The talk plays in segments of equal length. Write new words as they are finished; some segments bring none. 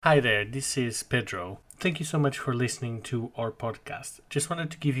Hi there, this is Pedro. Thank you so much for listening to our podcast. Just wanted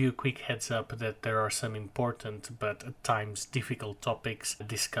to give you a quick heads up that there are some important but at times difficult topics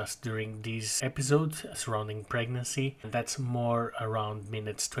discussed during these episodes surrounding pregnancy. That's more around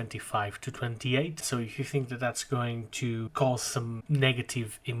minutes 25 to 28. So if you think that that's going to cause some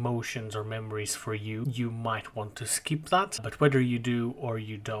negative emotions or memories for you, you might want to skip that. But whether you do or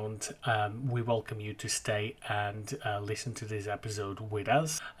you don't, we welcome you to stay and listen to this episode with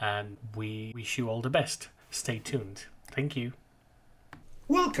us. And we wish you all the best. Stay tuned. Thank you.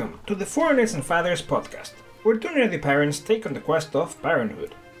 Welcome to the Foreigners and Fathers podcast, where two nerdy parents take on the quest of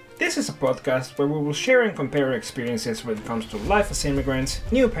parenthood. This is a podcast where we will share and compare experiences when it comes to life as immigrants,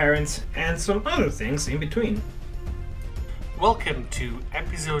 new parents, and some other things in between. Welcome to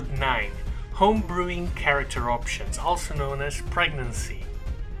episode 9, Homebrewing Character Options, also known as pregnancy.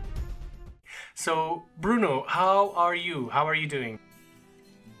 So, Bruno, how are you? How are you doing?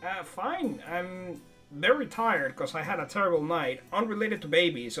 Fine. I'm very tired because I had a terrible night, unrelated to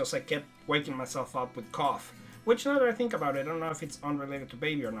babies, as I kept waking myself up with cough. Which, now that I think about it, I don't know if it's unrelated to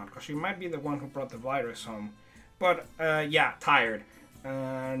baby or not, because she might be the one who brought the virus home. But, yeah, tired.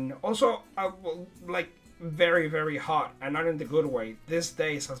 And also, very, very hot, and not in the good way. This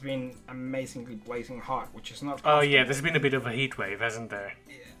days has been amazingly blazing hot, which is not... Oh yeah, there's been a bit of a heat wave, hasn't there?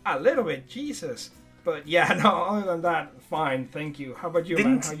 A little bit, Jesus. But yeah, no, other than that, fine, thank you. How about you,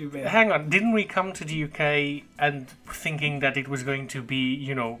 man? How you been? Hang on, didn't we come to the UK and thinking that it was going to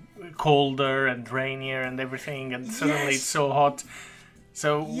be, colder and rainier and everything, and suddenly it's so hot?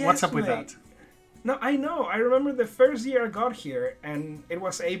 So what's up with that? No, I know. I remember the first year I got here, and it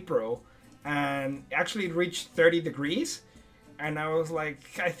was April, and actually it reached 30 degrees. And I was like,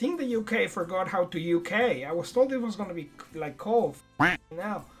 I think the UK forgot how to UK. I was told it was going to be like cold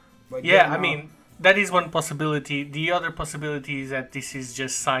now. But yeah, no. I mean... That is one possibility. The other possibility is that this is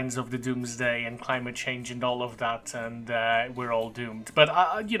just signs of the doomsday and climate change and all of that, and we're all doomed. But,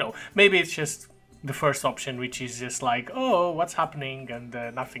 maybe it's just the first option, which is just like, oh, what's happening, and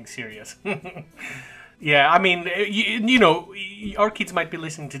nothing serious. Yeah, I mean, our kids might be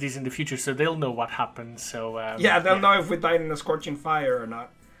listening to this in the future, so they'll know what happened. So they'll know if we died in a scorching fire or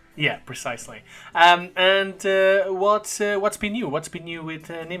not. Yeah, precisely. And what's been new? What's been new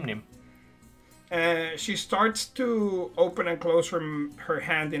with Nim Nim? She starts to open and close her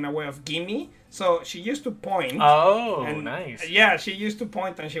hand in a way of gimme. So she used to point. Oh, nice. Yeah, she used to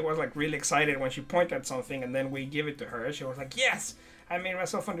point, and she was like really excited when she pointed at something, and then we give it to her. She was like, yes, I made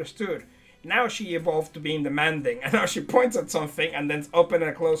myself understood. Now she evolved to being demanding, and now she points at something and then open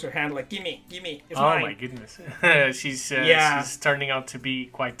and close her hand like, gimme, it's mine. Oh my goodness. She's turning out to be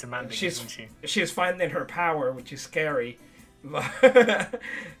quite demanding, isn't she? She's finding her power, which is scary.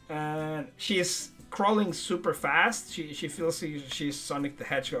 She's crawling super fast. She feels she's Sonic the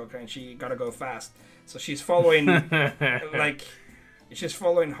Hedgehog, and she gotta go fast. So she's following she's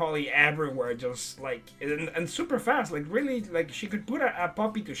following Hollie everywhere, just like and super fast. Like really, like she could put a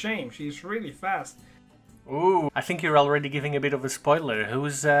puppy to shame. She's really fast. Ooh, I think you're already giving a bit of a spoiler.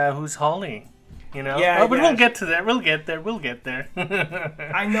 Who's Hollie? Yeah, but we'll get to that. We'll get there.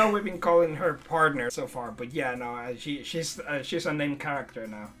 I know we've been calling her partner so far, but yeah, no, she's a named character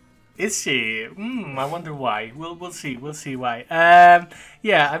now. Is she? I wonder why. We'll see. We'll see why.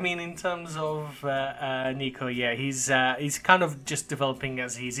 Yeah, I mean, in terms of Nico, yeah, he's kind of just developing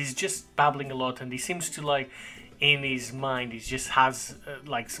as he's just babbling a lot, and he seems to like. In his mind, he just has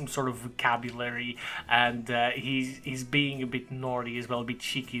some sort of vocabulary, and he's being a bit naughty as well, a bit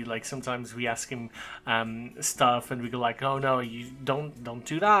cheeky. Like sometimes we ask him stuff, and we go like, "Oh no, you don't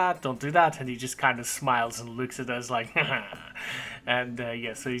do that, and he just kind of smiles and looks at us like, and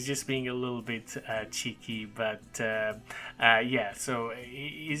so he's just being a little bit cheeky, but so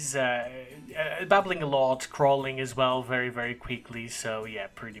he's babbling a lot, crawling as well, very very quickly. So yeah,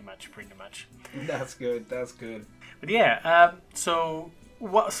 pretty much. That's good. But yeah, so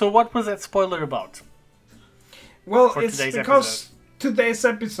what was that spoiler about? Well, it's because today's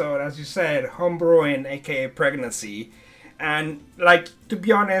episode, as you said, homebrewing, aka pregnancy, and to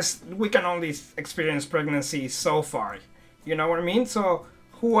be honest, we can only experience pregnancy so far. You know what I mean? So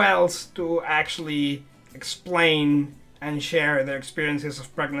who else to actually explain and share their experiences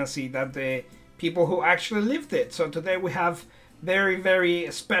of pregnancy than the people who actually lived it? So today we have very, very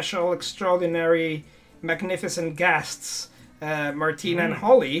special, extraordinary, magnificent guests, Martina and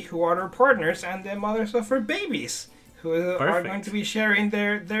Hollie, who are their partners and the mothers of her babies, who are going to be sharing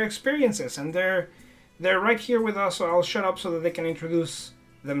their experiences. And they're right here with us, so I'll shut up so that they can introduce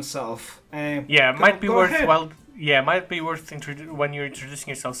themselves. Might be worthwhile Yeah, it might be worth when you're introducing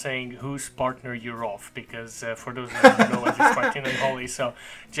yourself saying whose partner you're off, because for those who don't know, it's Martina and Hollie, so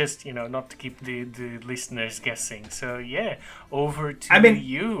just, not to keep the listeners guessing. So yeah, over to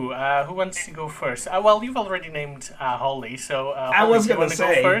you. Who wants to go first? Well, you've already named Hollie, so Hollie, I was going to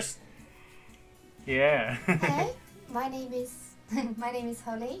go first? Yeah. Hey, my name is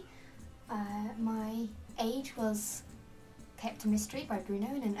Hollie. My age was kept a mystery by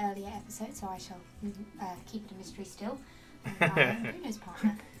Bruno in an earlier episode, so I shall keep it a mystery still. I am Bruno's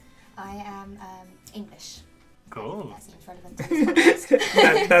partner. I am English. Cool. That seems relevant to this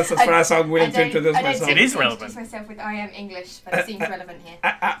podcast. That's as far as I'm willing to introduce myself. It is relevant. Introduce myself with I am English, but it seems relevant here.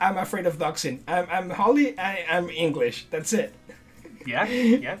 I'm afraid of doxing. I'm Hollie. I'm English. That's it.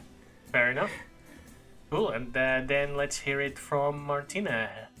 Yeah. Fair enough. Cool, and then let's hear it from Martina.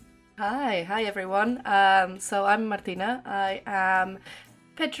 Hi everyone. So I'm Martina. I am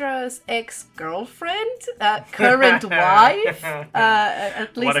Pedro's ex-girlfriend, current wife.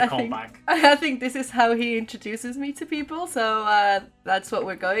 At least what a callback! I think this is how he introduces me to people. So that's what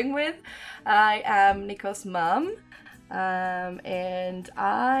we're going with. I am Nico's mom, and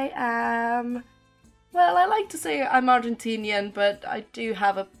I am. Well, I like to say I'm Argentinian, but I do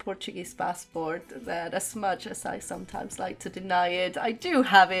have a Portuguese passport that, as much as I sometimes like to deny it, I do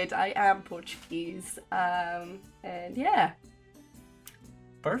have it. I am Portuguese. And yeah.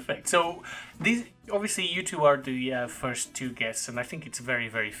 Perfect. So, these obviously you two are the first two guests, and I think it's very,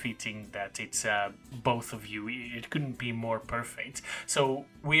 very fitting that it's both of you. It couldn't be more perfect. So,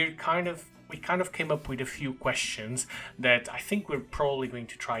 we kind of came up with a few questions that I think we're probably going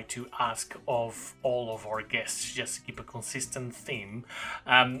to try to ask of all of our guests, just to keep a consistent theme,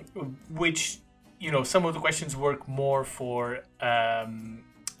 which, some of the questions work more for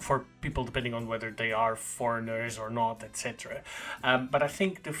people depending on whether they are foreigners or not, etc. But I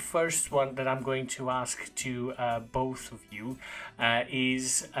think the first one that I'm going to ask to both of you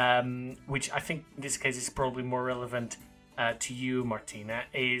is, which I think in this case is probably more relevant to you, Martina,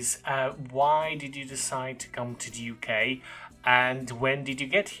 is why did you decide to come to the UK and when did you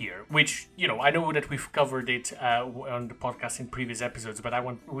get here? Which, I know that we've covered it on the podcast in previous episodes, but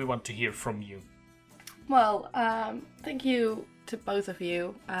we want to hear from you. Well, thank you to both of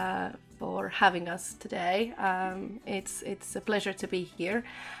you for having us today. It's a pleasure to be here.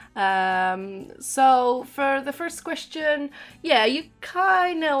 So for the first question, yeah, you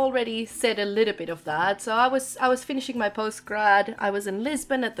kind of already said a little bit of that. So I was finishing my postgrad. I was in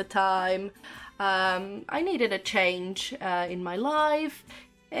Lisbon at the time. I needed a change in my life,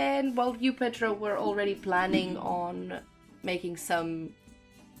 and while you, Pedro, were already planning on making some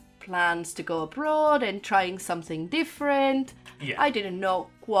plans to go abroad and trying something different. Yeah. I didn't know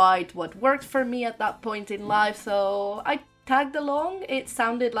quite what worked for me at that point in life, so I tagged along. It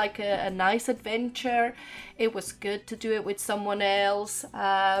sounded like a nice adventure. It was good to do it with someone else,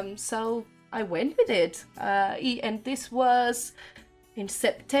 so I went with it. And this was in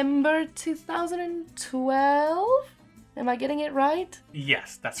September 2012. Am I getting it right?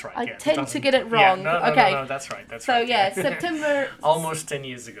 Yes, that's right. I tend to get it wrong. Yeah, no, that's right. So yeah, September. Almost 10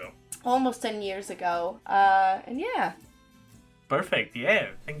 years ago. Almost 10 years ago. And yeah. Perfect. Yeah.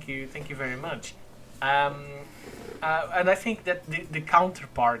 Thank you very much. And I think that the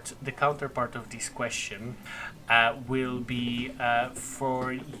counterpart of this question will be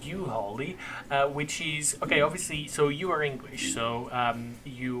for you, Hollie, which is, okay, obviously, so you are English, so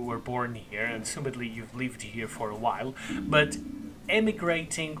you were born here, and assumedly you've lived here for a while, but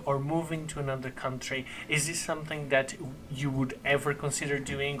emigrating or moving to another country, is this something that you would ever consider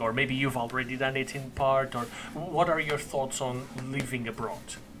doing, or maybe you've already done it in part, or what are your thoughts on living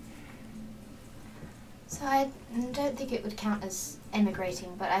abroad? So I don't think it would count as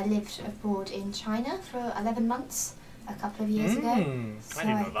emigrating, but I lived abroad in China for 11 months a couple of years ago. So I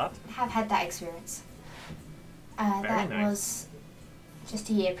didn't know that. Have had that experience. Very nice. Was just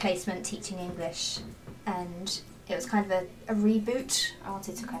a year placement teaching English, and it was kind of a reboot. I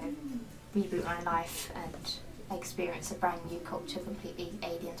wanted to kind of reboot my life and experience a brand new culture completely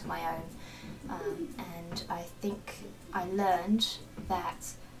alien to my own. And I think I learned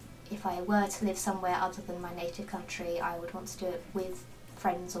that if I were to live somewhere other than my native country, I would want to do it with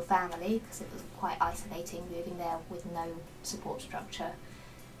friends or family, because it was quite isolating moving there with no support structure.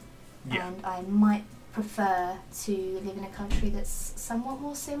 Yeah. And I might prefer to live in a country that's somewhat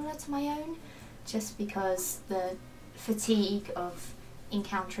more similar to my own, just because the fatigue of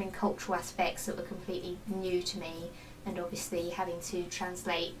encountering cultural aspects that were completely new to me, and obviously having to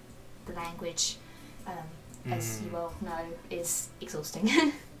translate the language, as you well know, is exhausting.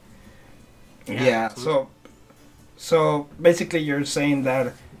 Yeah. So basically, you're saying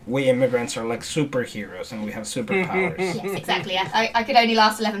that we immigrants are like superheroes and we have superpowers. Yes, exactly. I could only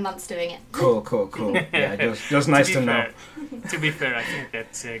last 11 months doing it. Cool. Yeah, just nice to know. To be fair, I think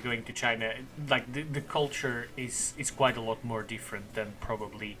that going to China, like the culture is quite a lot more different than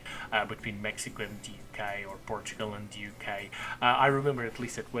probably between Mexico and the UK or Portugal and the UK. I remember at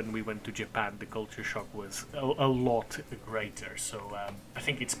least that when we went to Japan, the culture shock was a lot greater. So I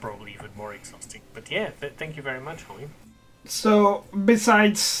think it's probably even more exhausting. But yeah, thank you very much, Hollie. So,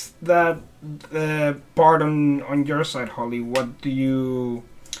 besides that part on your side, Hollie, what do you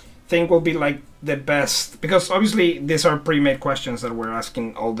think will be like the best? Because obviously these are pre-made questions that we're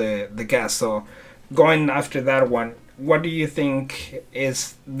asking all the guests. So, going after that one, what do you think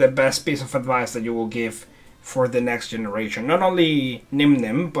is the best piece of advice that you will give for the next generation? Not only Nim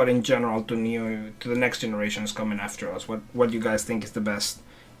Nim, but in general to the next generations coming after us. What do you guys think is the best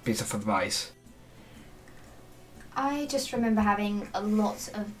piece of advice? I just remember having a lot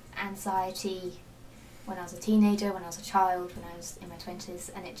of anxiety when I was a teenager, when I was a child, when I was in my 20s,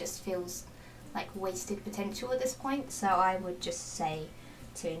 and it just feels like wasted potential at this point. So I would just say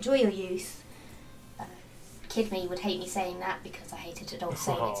to enjoy your youth. Kid me would hate me saying that because I hated adults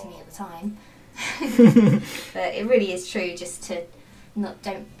saying it to me at the time. But it really is true, just to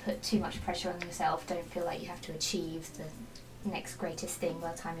don't put too much pressure on yourself. Don't feel like you have to achieve the next greatest thing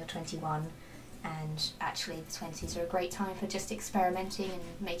by the time you're 21. And actually the 20s are a great time for just experimenting and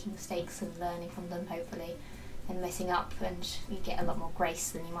making mistakes and learning from them, hopefully, and messing up, and you get a lot more grace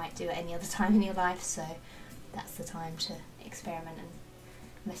than you might do at any other time in your life. So that's the time to experiment and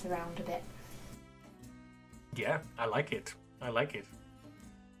mess around a bit. Yeah, I like it.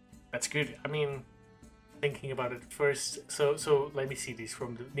 That's good. I mean, thinking about it first, so let me see this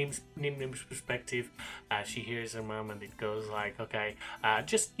from the Nim's perspective. She hears her mom and it goes like, okay,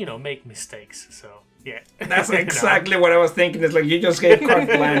 just make mistakes. So yeah, that's exactly what I was thinking. It's like you just gave carte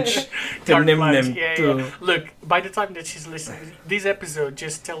blanche to Nim. Yeah. Look, by the time that she's listening this episode,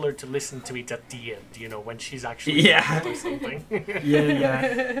 just tell her to listen to it at the end. When she's actually or something.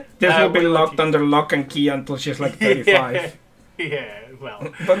 yeah. This will be locked under lock and key until she's like 35. Yeah.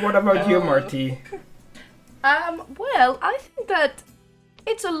 Well. But what about you, Marty? Well, I think that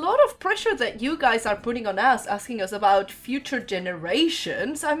it's a lot of pressure that you guys are putting on us, asking us about future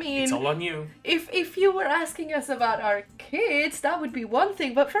generations. I mean, it's all on you. If you were asking us about our kids, that would be one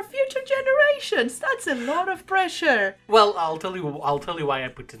thing, but for future generations, that's a lot of pressure. Well, I'll tell you why I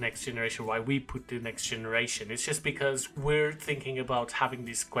put the next generation, why we put the next generation. It's just because we're thinking about having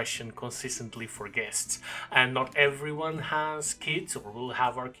this question consistently for guests, and not everyone has kids or will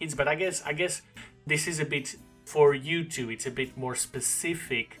have our kids, but I guess this is a bit for you two. It's a bit more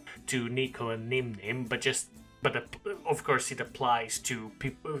specific to Nico and Nim Nim, but of course it applies to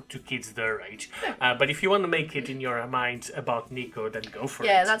people, to kids their age. But if you want to make it in your mind about Nico, then go for it.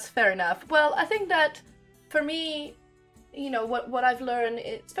 Yeah, that's fair enough. Well, I think that for me, what I've learned,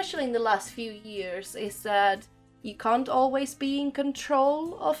 especially in the last few years, is that you can't always be in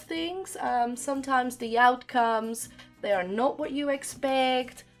control of things. Sometimes the outcomes, they are not what you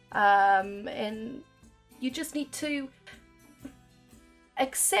expect. And you just need to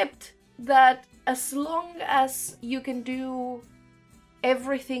accept that as long as you can do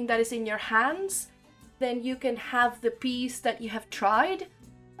everything that is in your hands, then you can have the peace that you have tried.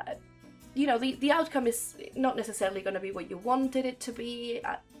 The outcome is not necessarily going to be what you wanted it to be.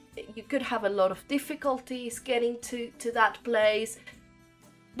 You could have a lot of difficulties getting to that place.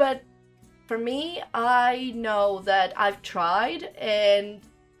 But for me, I know that I've tried, and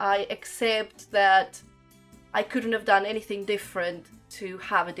I accept that I couldn't have done anything different to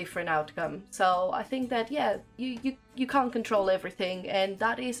have a different outcome. So I think that, yeah, you can't control everything, and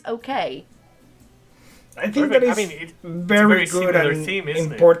that is okay. I think that is very good and theme,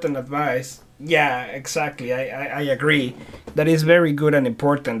 important advice. Yeah, exactly. I agree. That is very good and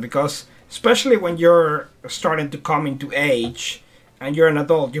important, because especially when you're starting to come into age and you're an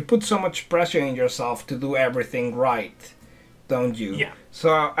adult, you put so much pressure on yourself to do everything right, don't you? Yeah.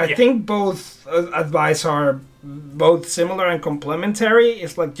 So I think both advice are both similar and complementary.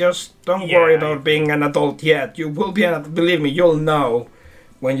 It's like, just don't worry about being an adult yet. You will be believe me, you'll know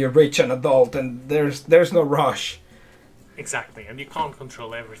when you reach an adult, and there's no rush. Exactly, and you can't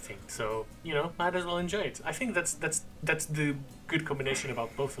control everything, so might as well enjoy it. I think that's the good combination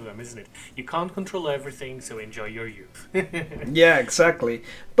about both of them, isn't it? You can't control everything, so enjoy your youth. Yeah, exactly.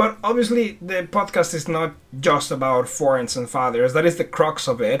 But obviously, the podcast is not just about foreigners and fathers. That is the crux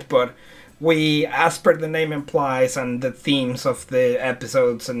of it. But we, as per the name implies, and the themes of the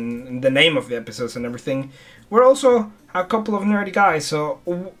episodes and the name of the episodes and everything, we're also a couple of nerdy guys. So,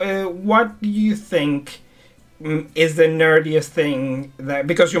 what do you think is the nerdiest thing that,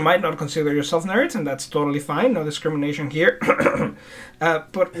 because you might not consider yourself nerds, and that's totally fine, no discrimination here.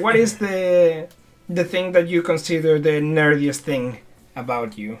 But what is the thing that you consider the nerdiest thing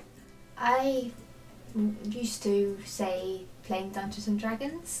about you? I used to say playing Dungeons and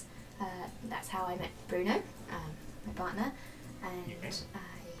Dragons. That's how I met Bruno, my partner, and that's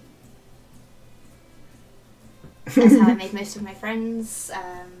how I made most of my friends.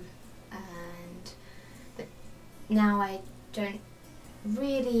 But now I don't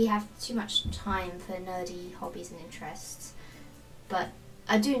really have too much time for nerdy hobbies and interests. But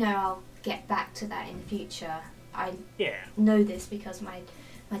I do know I'll get back to that in the future. I know this because my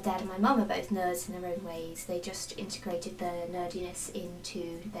dad and my mum are both nerds in their own ways. They just integrated the nerdiness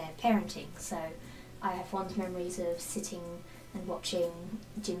into their parenting. So I have fond memories of sitting and watching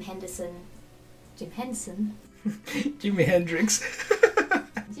Jimi Hendrix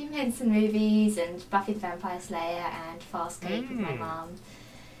movies and Buffy the Vampire Slayer and Farscape with my mum,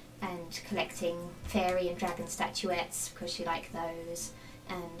 and collecting fairy and dragon statuettes because she liked those,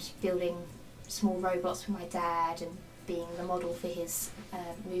 and building small robots for my dad, and being the model for his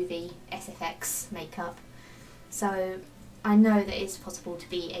movie SFX makeup. So I know that it's possible to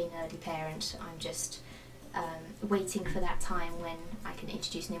be a nerdy parent. I'm just waiting for that time when I can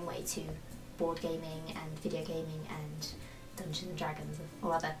introduce Nimue to board gaming and video gaming and Dungeons and Dragons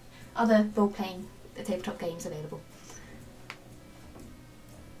or other role-playing tabletop games available.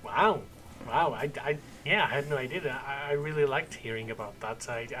 Wow. I had no idea. I really liked hearing about that.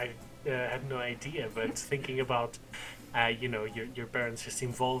 I had no idea, but thinking about your parents just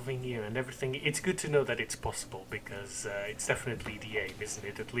involving you and everything, it's good to know that it's possible, because it's definitely the aim, isn't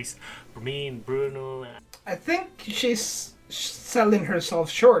it? At least for me and Bruno. I think she's selling herself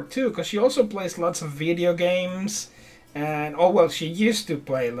short too, because she also plays lots of video games, and she used to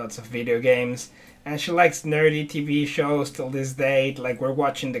play lots of video games, and she likes nerdy TV shows till this date. Like, we're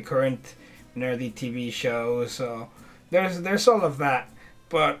watching the current nerdy TV show, so there's all of that.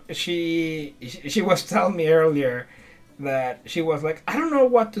 But she was telling me earlier that she was like, I don't know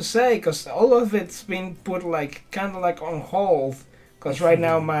what to say, because all of it's been put kind of on hold, because right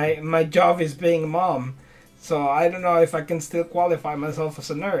now my job is being mom, so I don't know if I can still qualify myself as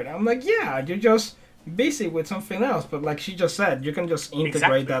a nerd. I'm like, yeah, you're just busy with something else, but like she just said, you can just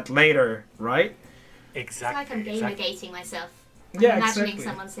integrate that later, right? Exactly. It's like I'm gamergating myself. I'm imagining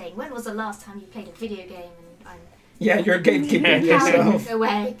someone saying, when was the last time you played a video game? And I'm you're gatekeeping yourself.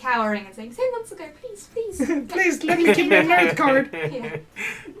 Away, cowering and saying, 10 months ago, please. Please, let me keep your nerd card.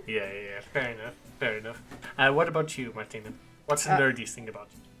 Yeah. Fair enough. What about you, Martina? What's the nerdiest thing about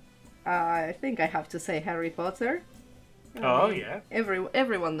you? I think I have to say Harry Potter.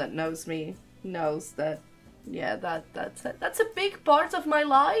 Everyone that knows me knows that. Yeah, that's a big part of my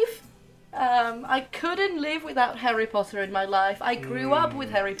life. I couldn't live without Harry Potter in my life. I grew up with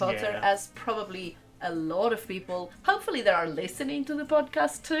Harry Potter, as probably a lot of people, hopefully, that are listening to the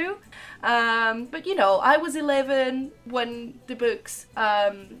podcast too. But I was 11 when the books,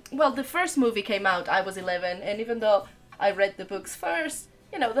 the first movie came out. I was 11, and even though I read the books first,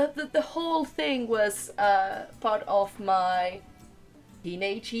 the whole thing was part of my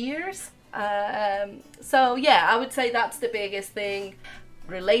teenage years. So yeah, I would say that's the biggest thing.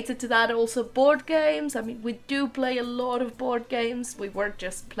 Related to that, also board games. I mean, we do play a lot of board games. We were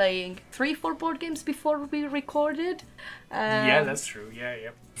just playing 3-4 board games before we recorded. Yeah, that's true. Yeah.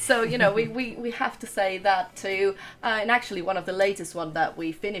 So, we have to say that too. And actually, one of the latest one that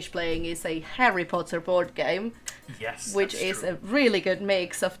we finished playing is a Harry Potter board game. Yes, which is true. A really good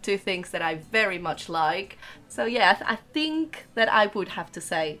mix of two things that I very much like. So yeah, I think that I would have to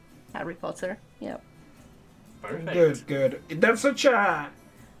say Harry Potter. Yeah. Perfect. Good. That's such a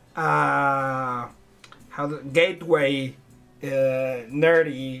gateway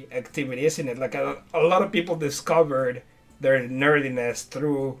nerdy activity, isn't it? Like a lot of people discovered their nerdiness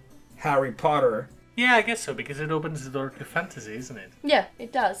through Harry Potter. Yeah, I guess so, because it opens the door to fantasy, isn't it? Yeah,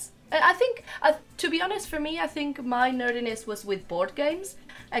 it does. I think, to be honest, for me, I think my nerdiness was with board games,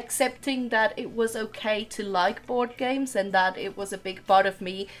 accepting that it was okay to like board games and that it was a big part of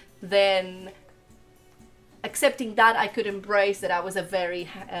me, then accepting that I could embrace that I was a very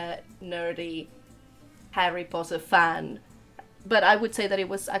nerdy Harry Potter fan. But I would say that it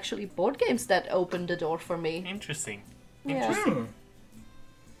was actually board games that opened the door for me. Interesting. Yeah.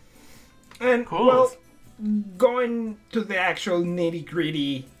 And, cool. Well, going to the actual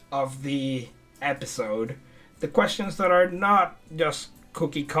nitty-gritty of the episode, the questions that are not just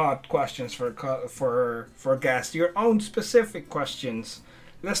cookie-cut questions for guests, your own specific questions.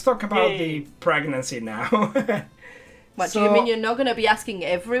 Let's talk about the pregnancy now. What, do you mean you're not going to be asking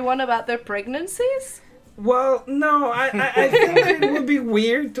everyone about their pregnancies? Well, no, I think it would be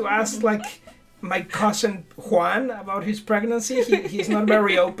weird to ask, like, my cousin Juan about his pregnancy. He's not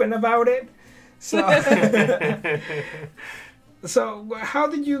very open about it. So, so how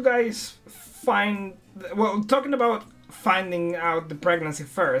did you guys find... Well, talking about finding out the pregnancy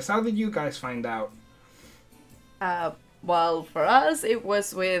first, how did you guys find out? Well, for us, it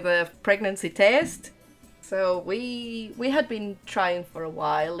was with a pregnancy test. So we had been trying for a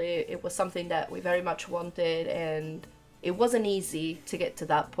while. It was something that we very much wanted, and it wasn't easy to get to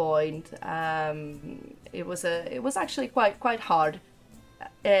that point. It was actually quite hard,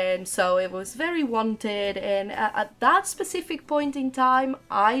 and so it was very wanted. And at that specific point in time,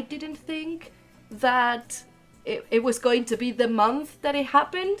 I didn't think that it was going to be the month that it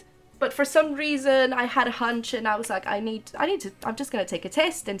happened. But for some reason, I had a hunch, and I was like, I need to. I'm just gonna take a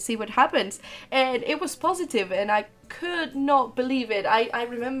test and see what happens. And it was positive, and I could not believe it. I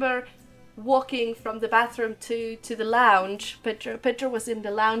remember walking from the bathroom to the lounge. Petra was in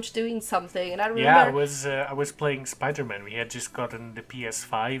the lounge doing something, and I remember. Yeah, I was playing Spider-Man. We had just gotten the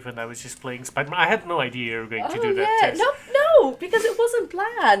PS5, and I was just playing Spider-Man. I had no idea you were going to do that test. No, because it wasn't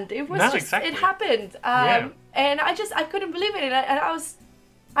planned. It was just exactly. It happened. And I couldn't believe it, and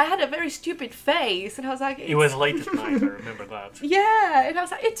I had a very stupid face, and I was like... It was late at night, I remember that. Yeah, and I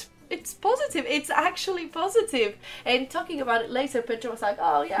was like, it's positive. It's actually positive. And talking about it later, Petra was like,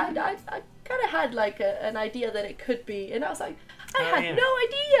 oh yeah, I kind of had like an idea that it could be. And I was like, I had no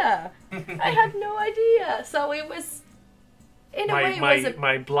idea. I had no idea. So it was... In a way,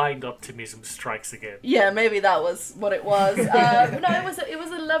 my blind optimism strikes again. Yeah, maybe that was what it was. No, it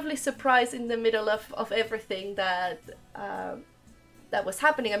was a lovely surprise in the middle of everything that was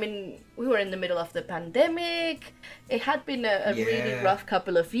happening. I mean, we were in the middle of the pandemic. It had been a really rough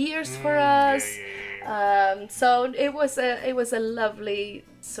couple of years for us. So it was a lovely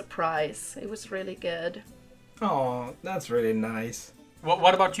surprise. It was really good. Oh, that's really nice.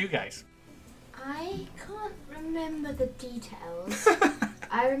 What about you guys? I can't remember the details.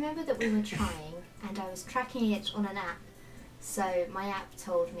 I remember that we were trying, and I was tracking it on an app. So my app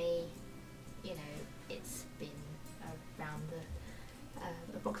told me, it's been around the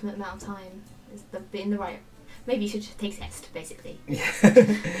approximate amount of time. It's been the right. Maybe you should take a test, basically. Yeah. So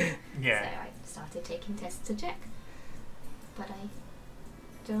I started taking tests to check, but I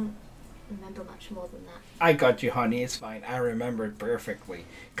don't remember much more than that. I got you, honey. It's fine. I remember it perfectly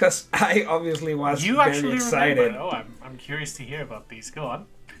because I obviously was very excited. Remember? Oh, I'm curious to hear about these. Go on.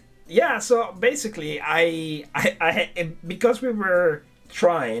 Yeah. So basically, I because we were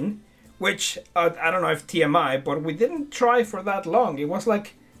trying, which I don't know if TMI, but we didn't try for that long. It was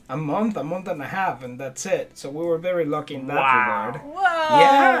like a month and a half, and that's it. So we were very lucky in that regard.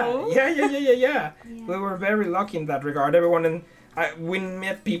 Wow. Yeah. We were very lucky in that regard. Everyone we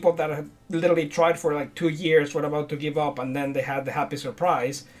met people that had literally tried for like 2 years, were about to give up, and then they had the happy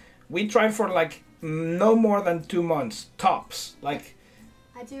surprise. We tried for like no more than 2 months tops. Like,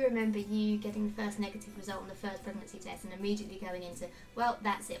 I do remember you getting the first negative result on the first pregnancy test and immediately going into, well,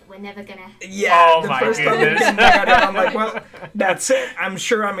 that's it. We're never gonna. Yeah, the first time we came back, I'm like, well, that's it. I'm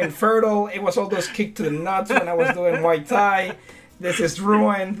sure I'm infertile. It was all those kick to the nuts when I was doing Muay Thai. This is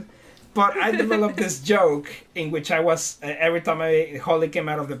ruined. But I developed this joke in which I was, every time Holly came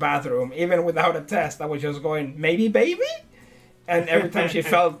out of the bathroom, even without a test, I was just going, maybe baby? And every time she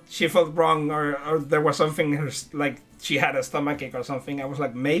felt wrong or there was something like she had a stomachache or something, I was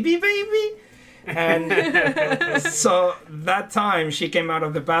like, maybe baby? And so that time she came out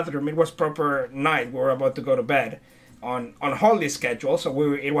of the bathroom, it was proper night. We were about to go to bed on Holly's schedule, so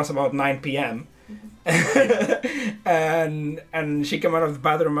it was about 9 p.m. and she came out of the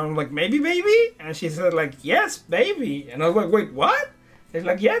bathroom and I'm like, maybe baby? And she said like, yes, baby. And I was like, wait, what? It's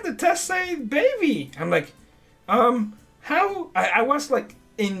like, yeah, the test say baby. I'm like, how? I was like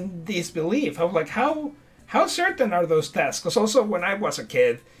in disbelief. I was like, how certain are those tests? Because also when I was a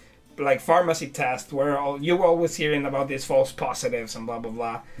kid, like pharmacy tests where you were always hearing about these false positives and blah blah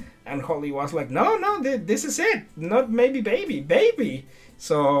blah, and Holly was like, no, this is it, not maybe baby.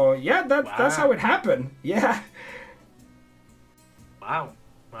 So yeah, that's how it happened. Yeah. Wow.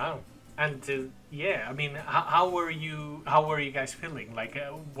 And yeah, I mean, how were you guys feeling? Like,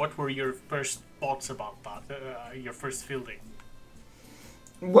 what were your first thoughts about that? Your first feeling?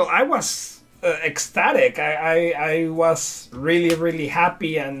 Well, I was ecstatic. I was really, really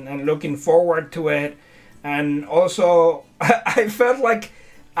happy and looking forward to it. And also, I felt like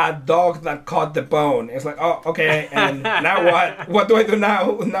a dog that caught the bone. It's like, oh, okay, and now what? What do I do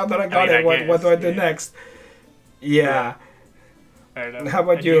now? Now that I got it, what do I do next? Yeah. How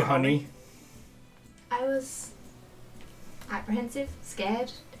about you, honey? I was apprehensive,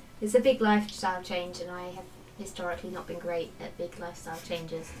 scared. It's a big lifestyle change, and I have historically not been great at big lifestyle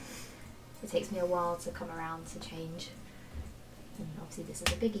changes. It takes me a while to come around to change. And obviously this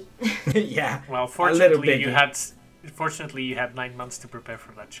is a biggie. Yeah. Well, fortunately you had 9 months to prepare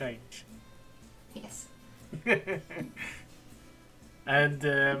for that change. Yes. And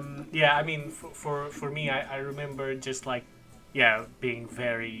yeah, I mean, for me, I remember just like, yeah, being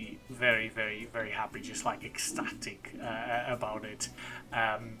very, very, very, very happy, just like ecstatic about it.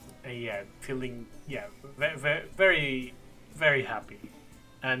 Yeah, feeling, yeah, very, very, very happy.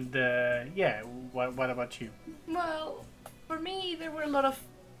 And yeah, what about you? Well, for me, there were a lot of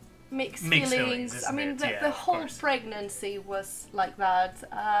mixed feelings. I mean, the whole pregnancy was like that.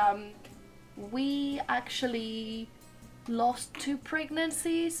 We actually lost 2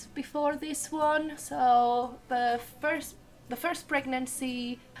 pregnancies before this one. So the first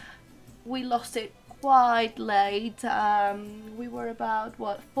pregnancy, we lost it quite late. We were about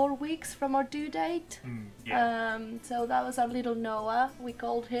 4 weeks from our due date. Yeah. So that was our little Noah, we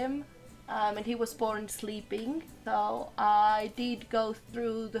called him, and he was born sleeping. So I did go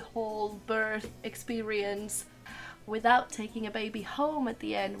through the whole birth experience without taking a baby home at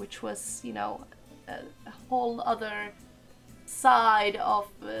the end, which was, you know, a whole other side of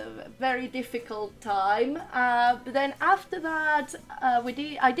a very difficult time. But then after that,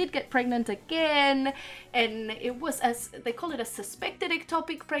 I did get pregnant again, and it was, as they call it, a suspected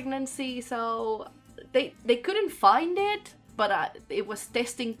ectopic pregnancy. So they couldn't find it, but it was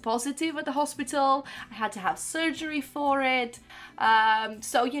testing positive at the hospital. I had to have surgery for it.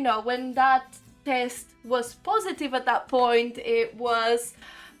 So, you know, when that test was positive at that point, it was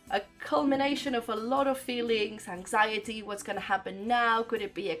a culmination of a lot of feelings, anxiety, what's going to happen now, could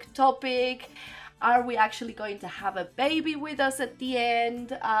it be ectopic, are we actually going to have a baby with us at the end?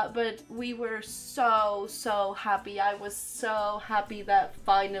 But we were so happy. I was so happy that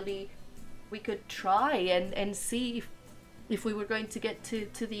finally we could try and see if we were going to get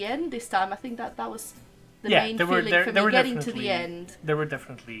to the end this time. I think that was the main feeling for me, getting to the end. There were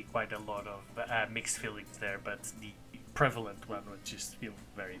definitely quite a lot of mixed feelings there, but the prevalent one would just feel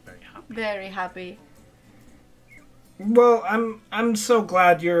very, very happy. Very happy. Well, I'm so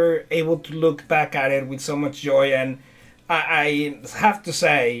glad you're able to look back at it with so much joy, and I have to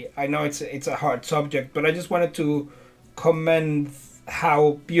say, I know it's a hard subject, but I just wanted to commend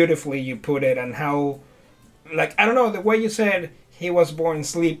how beautifully you put it, and how, like, I don't know, the way you said he was born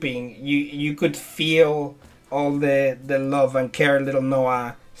sleeping, you could feel all the love and care little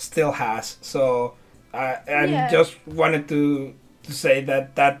Noah still has. So I just wanted to say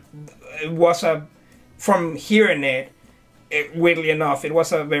that it was from hearing it, weirdly enough, it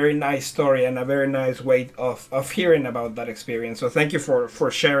was a very nice story and a very nice way of hearing about that experience. So thank you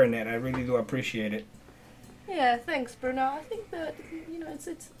for sharing it. I really do appreciate it. Yeah, thanks, Bruno. I think that, you know,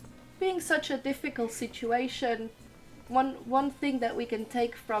 it's being such a difficult situation. One thing that we can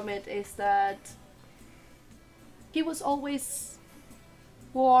take from it is that he was always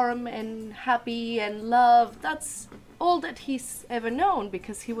warm and happy and loved. That's all that he's ever known,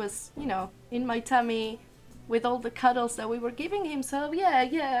 because he was, you know, in my tummy with all the cuddles that we were giving him. So yeah,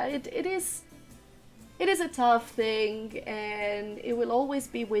 it is a tough thing, and it will always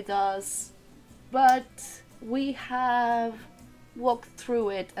be with us, but we have walked through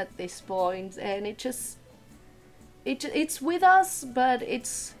it at this point, and it's with us, but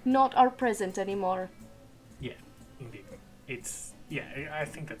it's not our present anymore. Yeah, indeed. I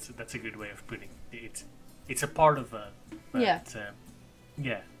think that's a good way of putting it. It's a part of us.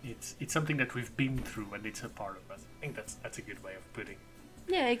 It's something that we've been through, and it's a part of us. I think that's a good way of putting.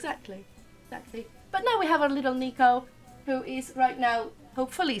 Yeah, exactly. But now we have our little Nico, who is right now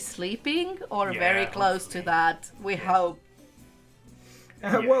hopefully sleeping, or very close to that. We hope.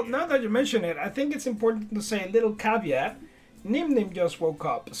 Well, now that you mention it, I think it's important to say a little caveat. Nim just woke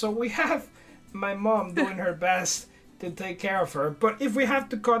up, so we have my mom doing her best to take care of her. But if we have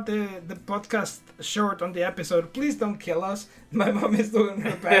to cut the podcast short on the episode, please don't kill us. My mom is doing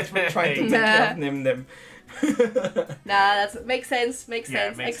her best. We're trying to take care of Nim. Nah, that makes sense. Makes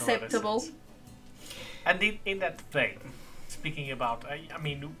sense. Acceptable. Sense. And in that vein, speaking about, I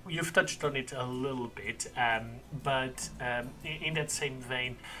mean, you've touched on it a little bit, but in that same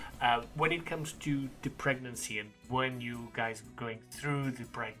vein, when it comes to the pregnancy and when you guys were going through the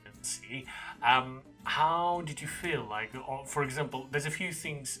pregnancy, how did you feel? Like, for example, there's a few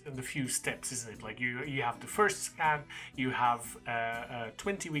things and a few steps, isn't it? Like you have the first scan, you have a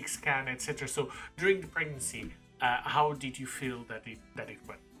 20-week scan, etc. So during the pregnancy, how did you feel that it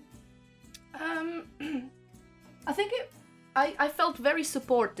went? I think I felt very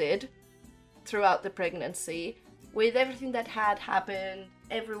supported throughout the pregnancy with everything that had happened,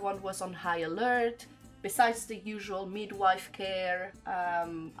 everyone was on high alert. Besides the usual midwife care,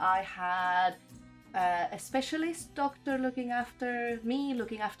 I had a specialist doctor looking after me,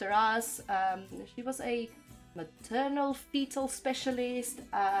 looking after us. She was a maternal fetal specialist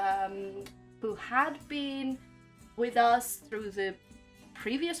who had been with us through the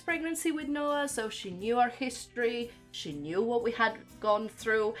previous pregnancy with Noah, so she knew our history, she knew what we had gone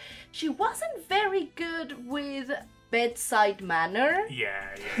through. She wasn't very good with bedside manner. Yeah.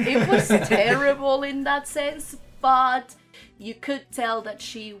 It was terrible in that sense, but you could tell that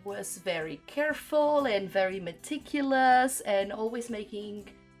she was very careful and very meticulous and always making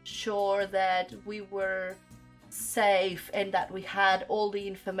sure that we were safe and that we had all the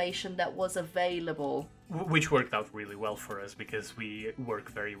information that was available. Which worked out really well for us because we work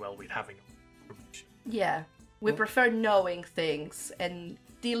very well with having information. Yeah, we prefer knowing things and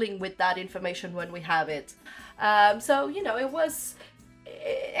dealing with that information when we have it. So, you know, it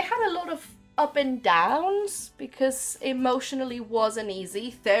had a lot of up and downs because emotionally wasn't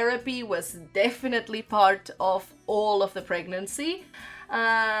easy. Therapy was definitely part of all of the pregnancy,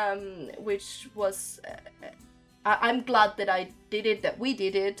 which was... I'm glad that I did it, that we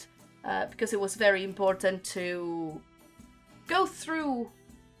did it, because it was very important to go through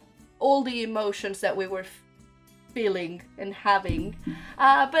all the emotions that we were feeling and having.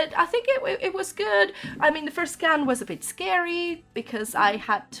 But I think it was good. I mean, the first scan was a bit scary because I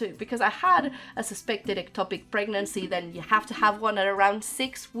had a suspected ectopic pregnancy. Then you have to have one at around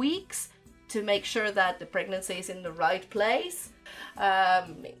 6 weeks to make sure that the pregnancy is in the right place.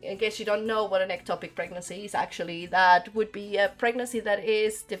 In case you don't know what an ectopic pregnancy is, actually, that would be a pregnancy that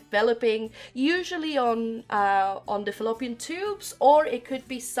is developing usually on the fallopian tubes, or it could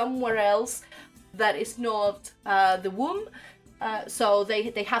be somewhere else that is not the womb. So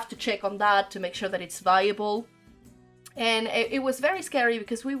they have to check on that to make sure that it's viable. And it was very scary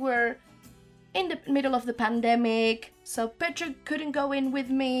because we were in the middle of the pandemic, so Petra couldn't go in with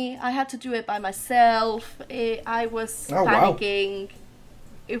me. I had to do it by myself. I was panicking.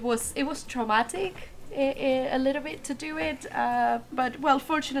 Wow. It was traumatic a little bit to do it, but well,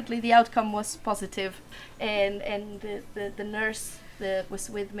 fortunately the outcome was positive, and the nurse that was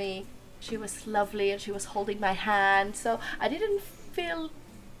with me, she was lovely and she was holding my hand, so I didn't feel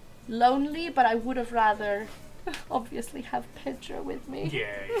lonely, but I would have rather obviously have Petra with me.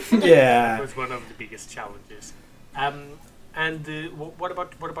 Yeah. That was one of the biggest challenges. And what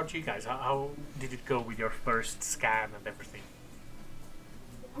about you guys? How did it go with your first scan and everything?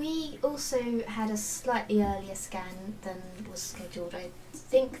 We also had a slightly earlier scan than was scheduled. I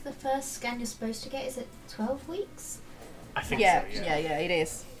think the first scan you're supposed to get is at 12 weeks. I think so. Yeah, it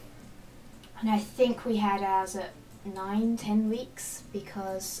is. And I think we had ours at 9-10 weeks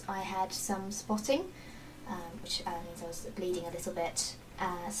because I had some spotting. Which means I was bleeding a little bit.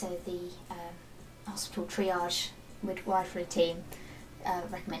 So the hospital triage midwifery team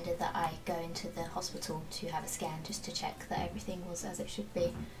recommended that I go into the hospital to have a scan just to check that everything was as it should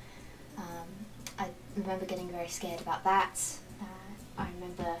be. I remember getting very scared about that. I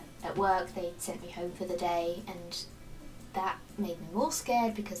remember at work they sent me home for the day, and that made me more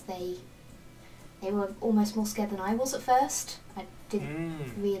scared because they were almost more scared than I was at first. I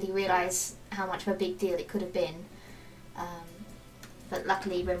didn't really realise how much of a big deal it could have been. But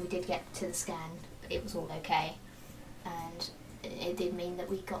luckily when we did get to the scan, it was all okay. And it did mean that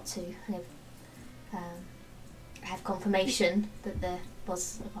we got to kind of have confirmation that there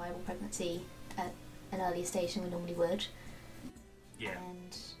was a viable pregnancy at an earlier stage than we normally would. Yeah.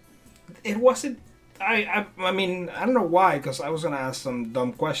 And it wasn't... I mean, I don't know why, because I was going to ask some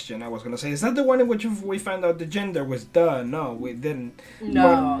dumb question. I was going to say, is that the one in which we found out the gender was duh? No, we didn't.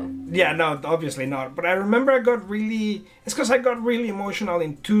 No. But, yeah, no, obviously not. But I remember it's because I got really emotional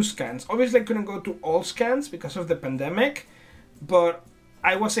in 2 scans. Obviously, I couldn't go to all scans because of the pandemic, but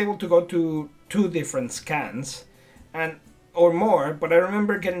I was able to go to 2 different scans, or more, but I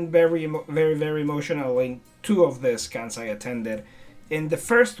remember getting very, very, very emotional in 2 of the scans I attended. In the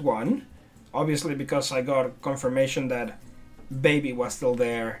first one, obviously because I got confirmation that baby was still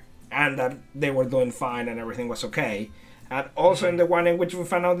there and that they were doing fine and everything was okay. And also in the one in which we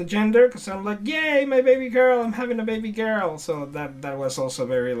found out the gender, because I'm like, yay, my baby girl, I'm having a baby girl. So that was also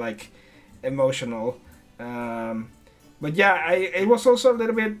very like emotional. But yeah, it was also a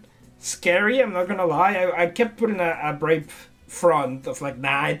little bit scary, I'm not gonna lie. I kept putting a brave front of like,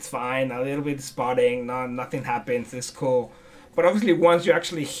 nah, it's fine, a little bit spotting, no, nothing happens, it's cool. But obviously once you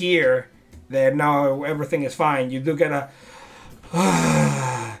actually hear that no, everything is fine, you do get a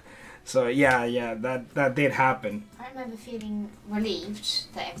so yeah, that did happen. I remember feeling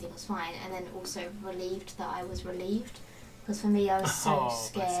relieved that everything was fine, and then also relieved that I was relieved, because for me I was so I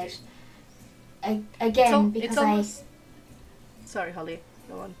scared. see. Again, because Sorry, Holly,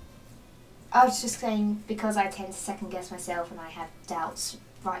 go on. I was just saying, because I tend to second guess myself and I have doubts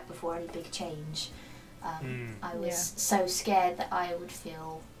right before any big change, I was so scared that I would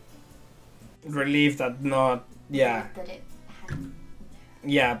feel relieved that not, yeah. that it happened.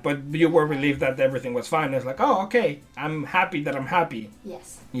 Yeah, but you were relieved that everything was fine. It's like, oh, okay, I'm happy that I'm happy.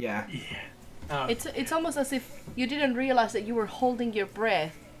 Yes. Yeah. Yeah. It's almost as if you didn't realize that you were holding your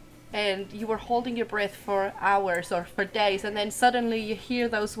breath, and you were holding your breath for hours or for days, and then suddenly you hear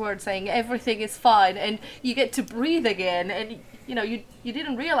those words saying everything is fine, and you get to breathe again, and you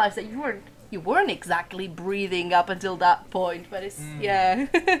didn't realize that you weren't exactly breathing up until that point, but it's yeah.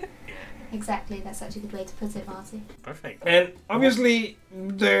 Exactly, that's such a good way to put it, Marty. Perfect. And obviously,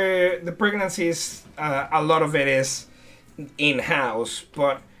 the pregnancies, a lot of it is in-house,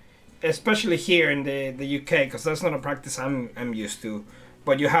 but especially here in the UK, because that's not a practice I'm used to.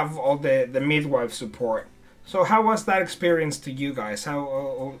 But you have all the midwife support. So how was that experience to you guys?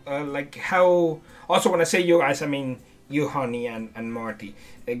 How also when I say you guys, I mean you, Honey, and Marty.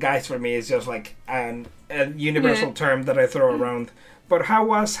 Guys for me is just like a universal term that I throw around. But how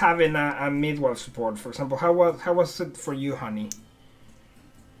was having a midwife support, for example? How was it for you, Honey?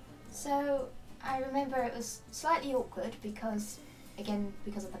 So I remember it was slightly awkward because of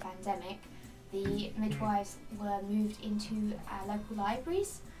the pandemic, the midwives were moved into our local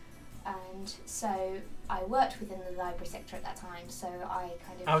libraries, and so I worked within the library sector at that time, so I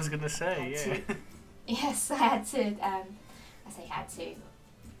kind of... I was going to say, yeah. Yes, I had to,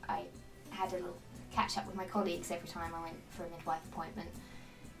 I had a little catch up with my colleagues every time I went for a midwife appointment,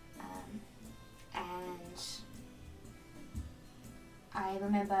 and I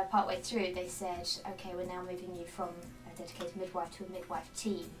remember partway through they said, okay, we're now moving you from a dedicated midwife to a midwife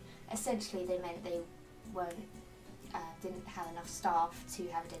team. Essentially they meant they didn't have enough staff to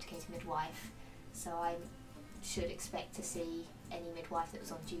have a dedicated midwife, so I should expect to see any midwife that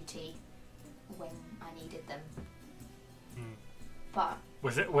was on duty when I needed them. But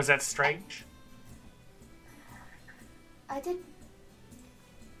was that strange? I did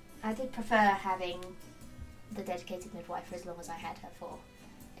prefer having the dedicated midwife for as long as I had her for.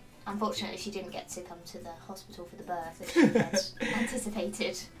 Unfortunately, she didn't get to come to the hospital for the birth as she had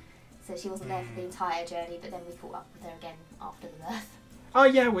anticipated. So she wasn't there for the entire journey, but then we caught up with her again after the birth. Oh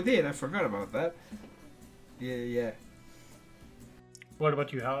yeah, we did. I forgot about that. Yeah. What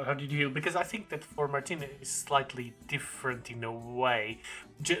about you? How did you feel? Because I think that for Martina it's slightly different in a way,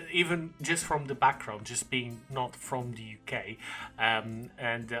 even just from the background, just being not from the UK. And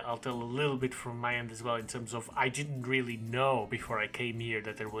I'll tell a little bit from my end as well in terms of I didn't really know before I came here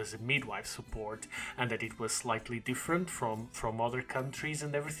that there was a midwife support and that it was slightly different from other countries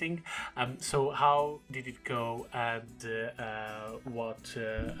and everything. So how did it go, and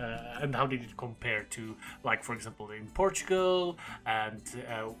and how did it compare to, like, for example, in Portugal and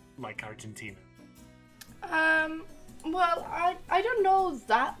like Argentina? Well, I don't know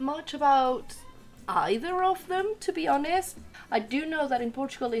that much about either of them, to be honest. I do know that in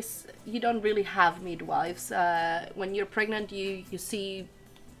Portugal you don't really have midwives. When you're pregnant, you see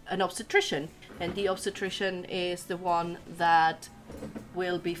an obstetrician, and the obstetrician is the one that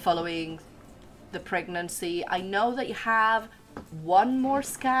will be following the pregnancy. I know that you have one more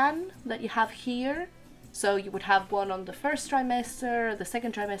scan that you have here. So you would have one on the first trimester, the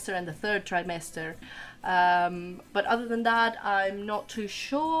second trimester, and the third trimester. But other than that, I'm not too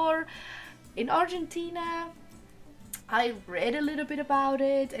sure. In Argentina, I read a little bit about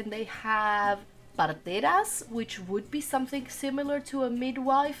it, and they have parteras, which would be something similar to a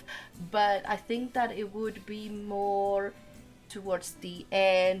midwife, but I think that it would be more towards the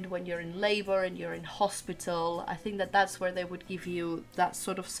end when you're in labor and you're in hospital. I think that that's where they would give you that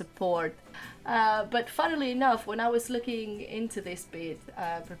sort of support. But funnily enough, when I was looking into this bit,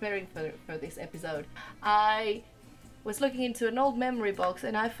 preparing for this episode, I was looking into an old memory box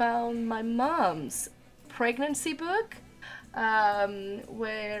and I found my mom's pregnancy book,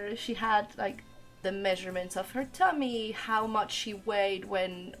 where she had like the measurements of her tummy, how much she weighed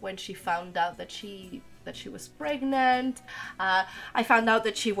when she found out that she was pregnant. I found out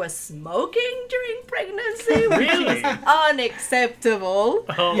that she was smoking during pregnancy, which Really? is unacceptable.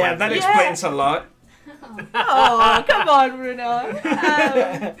 Oh, Yeah, that explains a lot. Oh, come on, Bruno.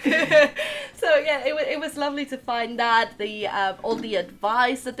 So yeah, it was lovely to find that, all the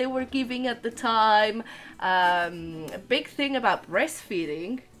advice that they were giving at the time. A big thing about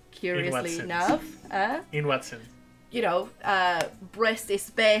breastfeeding, curiously enough. In what sense? breast is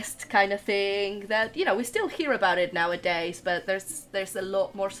best kind of thing, that, we still hear about it nowadays, but there's a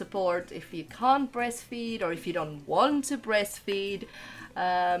lot more support if you can't breastfeed or if you don't want to breastfeed.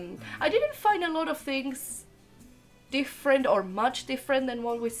 I didn't find a lot of things different or much different than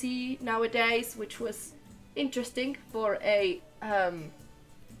what we see nowadays, which was interesting for a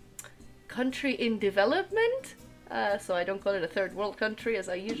country in development. So I don't call it a third world country as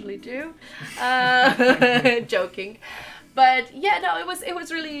I usually do. Joking. But yeah, no, it was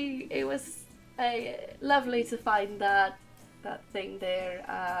lovely to find that thing there,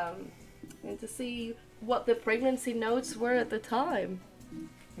 and to see what the pregnancy notes were at the time.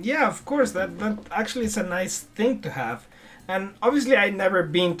 Yeah, of course, that actually is a nice thing to have. And obviously I'd never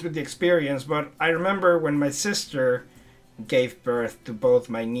been through the experience, but I remember when my sister gave birth to both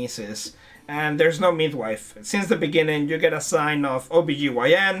my nieces, and there's no midwife. Since the beginning, you get a sign of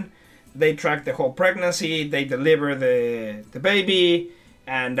OBGYN, they track the whole pregnancy, they deliver the baby,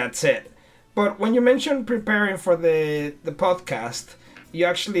 and that's it. But when you mentioned preparing for the podcast, you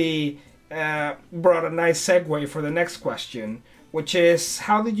actually brought a nice segue for the next question, which is,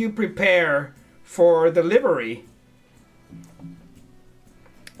 how did you prepare for delivery?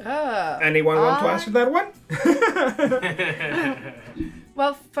 Anyone want to answer that one?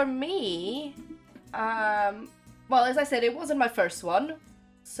 Well, for me, as I said, it wasn't my first one,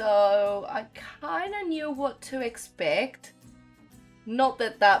 so I kind of knew what to expect. Not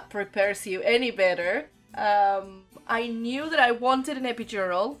that prepares you any better. I knew that I wanted an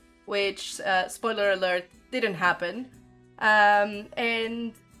epidural, which, spoiler alert, didn't happen.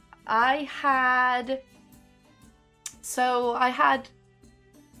 And I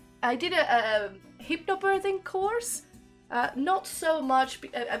did a hypnobirthing course. Not so much.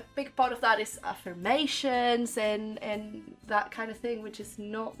 A big part of that is affirmations and that kind of thing, which is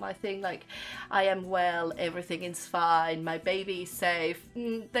not my thing. Like, I am well, everything is fine, my baby is safe.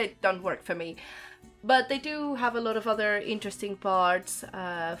 They don't work for me. But they do have a lot of other interesting parts.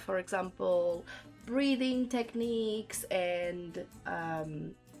 For example, breathing techniques and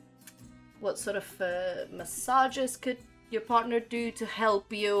what sort of massages could your partner do to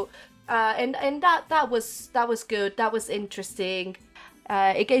help you. And that was good. That was interesting.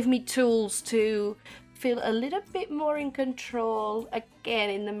 It gave me tools to feel a little bit more in control.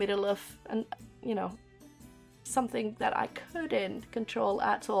 Again, in the middle of something that I couldn't control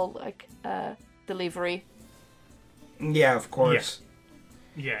at all, like delivery. Yeah, of course.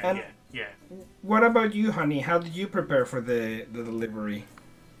 Yeah. What about you, honey? How did you prepare for the delivery?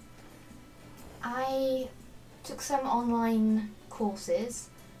 I took some online courses.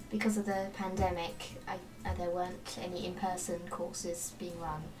 Because of the pandemic, there weren't any in-person courses being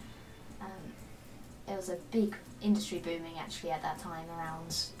run. There was a big industry booming actually at that time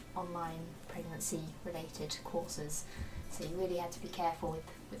around online pregnancy-related courses. So you really had to be careful with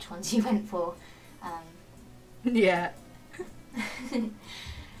which ones you went for. Yeah.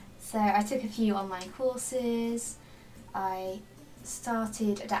 So I took a few online courses. I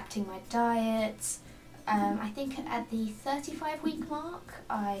started adapting my diet. I think at the 35-week mark,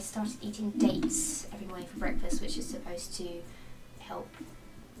 I started eating dates every morning for breakfast, which is supposed to help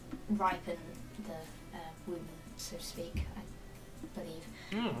ripen the womb, so to speak, I believe.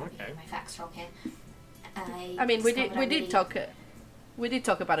 Okay. My facts wrong here. We did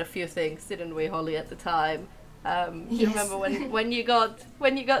talk about a few things, didn't we, Holly, at the time? You Yes. remember when you got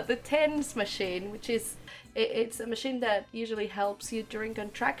the TENS machine, which is it's a machine that usually helps you during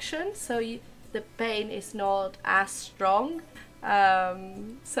contraction, so the pain is not as strong.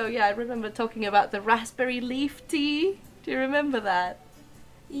 So yeah, I remember talking about the raspberry leaf tea. Do you remember that?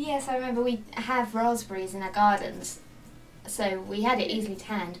 Yes, I remember we have raspberries in our gardens, so we had it easily to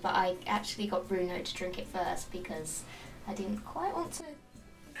hand, but I actually got Bruno to drink it first because I didn't quite want to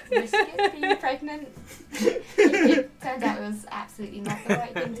risk it being pregnant. It turned out it was absolutely not the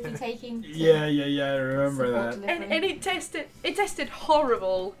right thing to be taking. Yeah, I remember that. And it tasted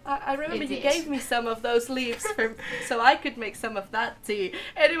horrible. I remember you gave me some of those leaves so I could make some of that tea,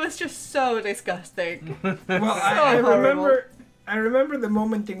 and it was just so disgusting. Well, I remember the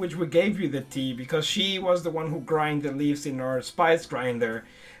moment in which we gave you the tea, because she was the one who grind the leaves in our spice grinder,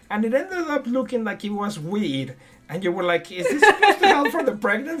 and it ended up looking like it was weed. And you were like, is this supposed to help for the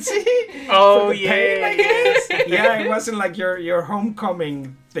pregnancy? Oh, for the pain, I guess? Yeah, it wasn't like your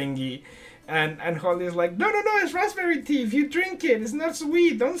homecoming thingy. And Holly's like, no, it's raspberry tea. If you drink it, it's not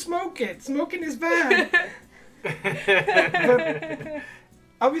sweet. Don't smoke it. Smoking is bad. But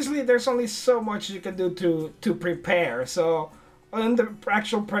obviously, there's only so much you can do to prepare. So on the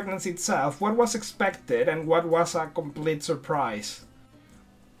actual pregnancy itself, what was expected and what was a complete surprise?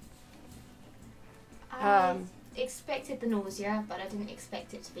 expected the nausea, but I didn't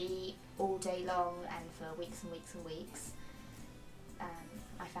expect it to be all day long and for weeks and weeks and weeks.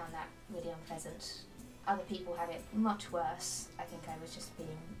 I found that really unpleasant. Other people have it much worse. I think I was just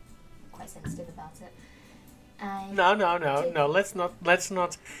being quite sensitive about it. No. Let's not. Let's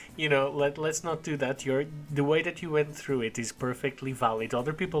not do that. The way that you went through it is perfectly valid.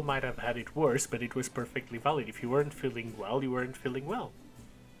 Other people might have had it worse, but it was perfectly valid. If you weren't feeling well, you weren't feeling well.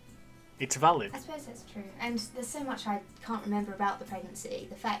 It's valid. I suppose that's true. And there's so much I can't remember about the pregnancy.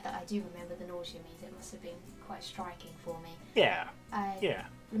 The fact that I do remember the nausea means it must have been quite striking for me. Yeah. I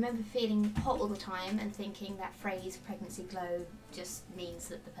remember feeling hot all the time and thinking that phrase pregnancy glow just means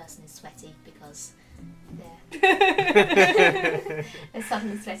that the person is sweaty because they're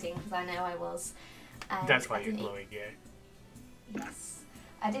suddenly sweating, because I know I was. And that's why you're glowing, yeah. Yes.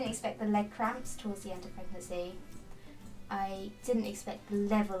 I didn't expect the leg cramps towards the end of pregnancy. I didn't expect the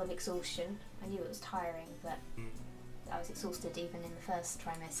level of exhaustion. I knew it was tiring, but I was exhausted even in the first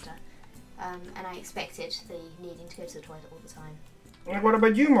trimester. And I expected the needing to go to the toilet all the time. And what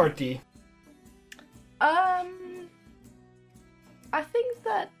about you, Marty? I think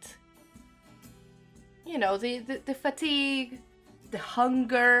that, the fatigue, the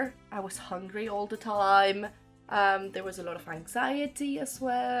hunger. I was hungry all the time. There was a lot of anxiety as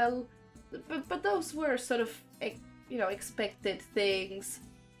well. But those were sort of, expected things.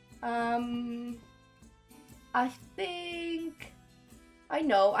 I think,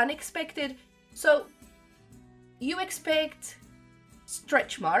 unexpected. So, you expect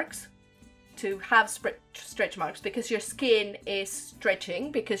stretch marks, to have stretch marks because your skin is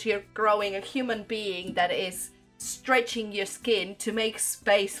stretching, because you're growing a human being that is stretching your skin to make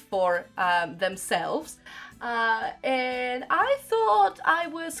space for themselves. And I thought I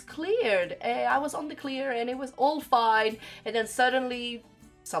was cleared. I was on the clear and it was all fine. And then suddenly,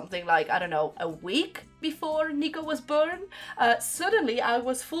 something like, I don't know, a week before Nico was born, suddenly I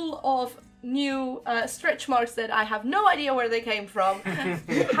was full of new stretch marks that I have no idea where they came from,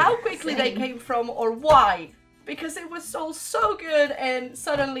 how quickly they came from, or why. Because it was all so good, and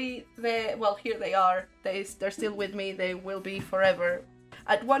suddenly here they are. They're still with me. They will be forever.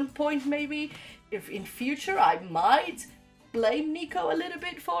 At one point, maybe, if in future I might blame Nico a little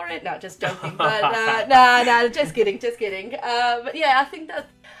bit for it. No, just joking. But no, just kidding. But yeah, I think that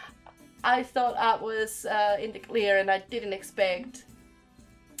I thought I was in the clear, and I didn't expect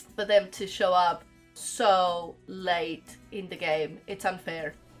for them to show up so late in the game. It's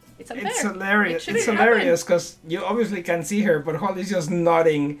unfair. It's hilarious. It's hilarious because you obviously can see her, but Hollie's just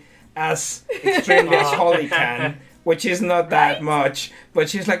nodding as extremely as Hollie can, which is not that much. But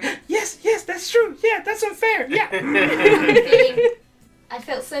she's like, yes, that's true. Yeah, that's unfair. Yeah. I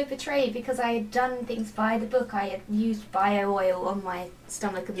felt so betrayed because I had done things by the book. I had used bio oil on my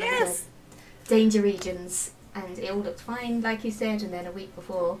stomach and the danger regions, and it all looked fine, like you said. And then a week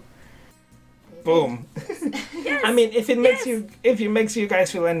before, boom. Yes. I mean, if it makes you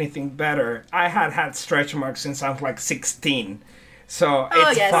guys feel anything better, I had stretch marks since I was like 16, so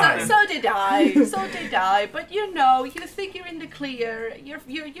it's fine. So did I. But you think you're in the clear.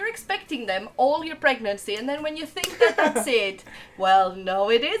 You're expecting them all your pregnancy, and then when you think that that's it, well, no,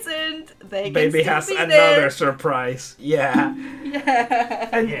 it isn't. Baby has another surprise. Yeah.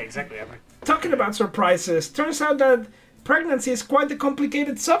 And yeah, exactly. Talking about surprises, turns out that pregnancy is quite a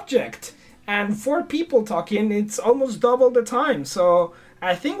complicated subject. And 4 people talking, it's almost double the time. So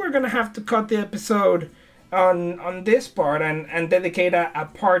I think we're going to have to cut the episode on this part and dedicate a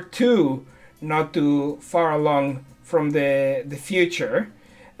part 2, not too far along from the future.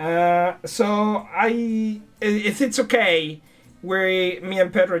 So if it's okay, me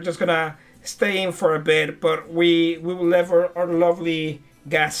and Pedro are just going to stay in for a bit, but we will let our lovely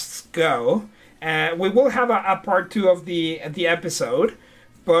guests go. We will have a part 2 of the episode.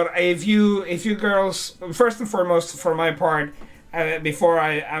 But if you girls, first and foremost, for my part, before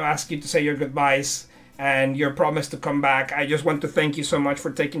I ask you to say your goodbyes and your promise to come back, I just want to thank you so much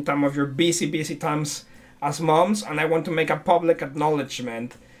for taking time of your busy times as moms. And I want to make a public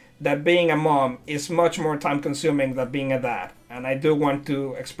acknowledgement that being a mom is much more time consuming than being a dad. And I do want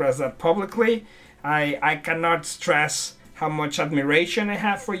to express that publicly. I cannot stress how much admiration I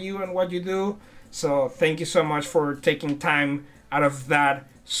have for you and what you do. So thank you so much for taking time out of that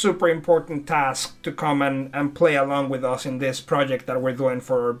super important task to come and play along with us in this project that we're doing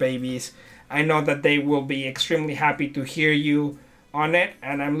for our babies. I know that they will be extremely happy to hear you on it,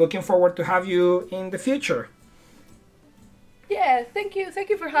 and I'm looking forward to have you in the future. Yeah, thank you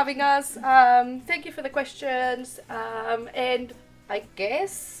for having us. Thank you for the questions, and I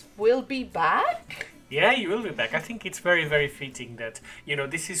guess we'll be back Yeah, you will be back. I think it's very, very fitting that,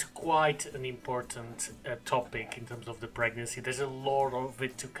 this is quite an important topic in terms of the pregnancy. There's a lot of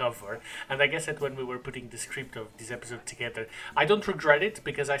it to cover. And I guess that when we were putting the script of this episode together, I don't regret it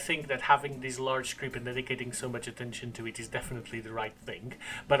because I think that having this large script and dedicating so much attention to it is definitely the right thing.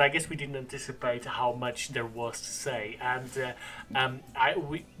 But I guess we didn't anticipate how much there was to say. And,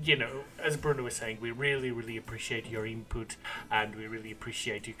 as Bruno was saying, we really, really appreciate your input and we really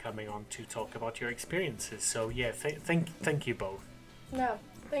appreciate you coming on to talk about your experiences. So yeah, thank you both. No,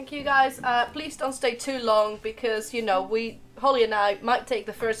 thank you guys. Please don't stay too long because Holly and I might take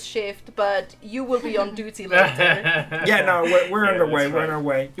the first shift, but you will be on duty later. Yeah, no, we're on our way. We're on our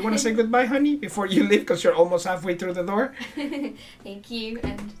way. You want to say goodbye, honey, before you leave because you're almost halfway through the door? Thank you,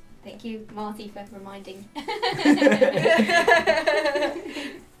 and thank you, Marty, for reminding.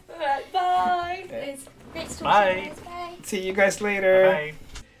 Alright, bye. It's great to talk Bye. to you guys. Bye. See you guys later. Bye.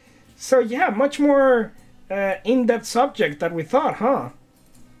 So yeah, much more in-depth subject that we thought, huh?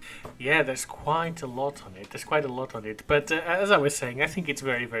 Yeah, there's quite a lot on it. But as I was saying, I think it's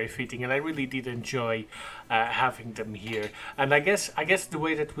very, very fitting, and I really did enjoy having them here. And I guess the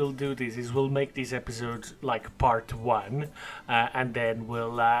way that we'll do this is we'll make this episode like part 1, and then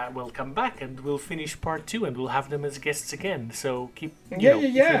we'll come back and we'll finish part 2, and we'll have them as guests again. So keep if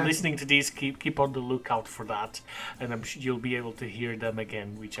you're listening to this, keep on the lookout for that, and I'm sure you'll be able to hear them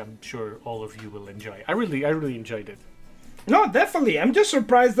again, which I'm sure all of you will enjoy. I really enjoyed it. No, definitely. I'm just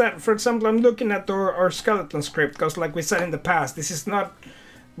surprised that, for example, I'm looking at our skeleton script because, like we said in the past, this is not.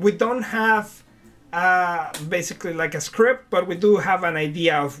 We don't have basically like a script, but we do have an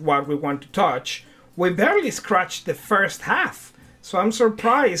idea of what we want to touch. We barely scratched the first half, so I'm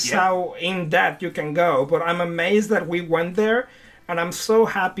surprised how in depth you can go. But I'm amazed that we went there, and I'm so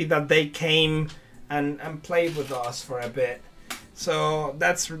happy that they came and played with us for a bit. So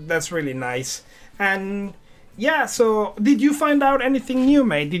that's really nice. And yeah, so did you find out anything new,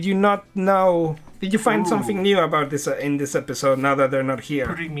 mate? Did you not know? Did you find something new about this in this episode now that they're not here?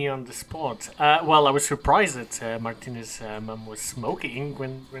 Putting me on the spot. Well, I was surprised that Martina's mum was smoking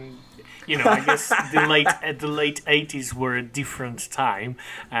when I guess the late 80s were a different time,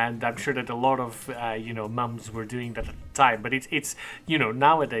 and I'm sure that a lot of mums were doing that at the time. But it's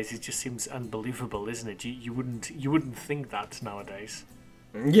nowadays it just seems unbelievable, isn't it? You wouldn't think that nowadays.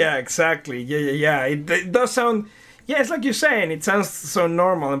 Yeah, exactly. Yeah. It does sound. Yeah, it's like you're saying. It sounds so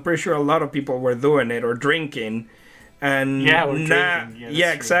normal. I'm pretty sure a lot of people were doing it or drinking, and drinking.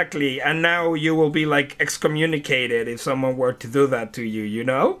 Yeah, exactly. And now you will be like excommunicated if someone were to do that to you. You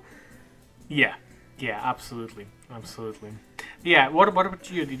know? Yeah, absolutely. Yeah. What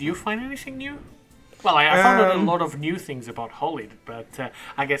about you? Did you find anything new? Well, I found out a lot of new things about Hollie, but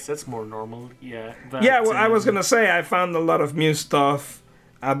I guess that's more normal. Yeah. But, I was gonna say I found a lot of new stuff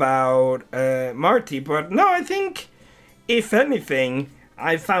about Marty, but no, I think if anything,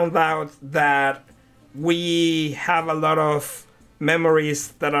 I found out that we have a lot of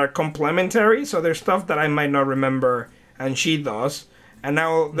memories that are complementary. So there's stuff that I might not remember and she does, and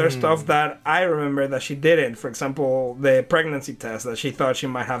now there's stuff that I remember that she didn't. For example, the pregnancy test that she thought she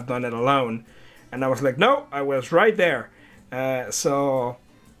might have done it alone, and I was like, no, I was right there. So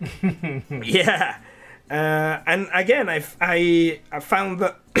yeah. And again, I found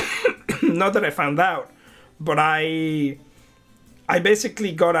that not that I found out, but I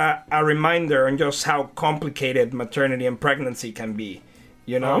basically got a reminder on just how complicated maternity and pregnancy can be.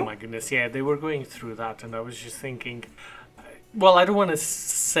 You know? Oh my goodness, yeah, they were going through that, and I was just thinking. Well, I don't want to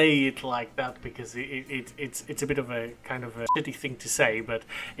say it like that because it's a bit of a kind of a shitty thing to say, but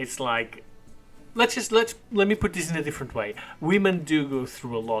it's like. Let me put this in a different way. Women do go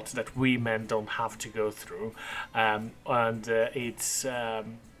through a lot that we men don't have to go through, and it's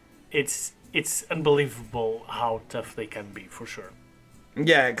unbelievable how tough they can be, for sure.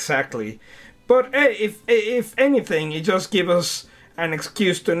 Yeah, exactly. But hey, if anything, it just gives us an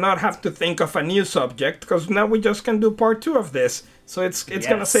excuse to not have to think of a new subject, because now we just can do part 2 of this. So it's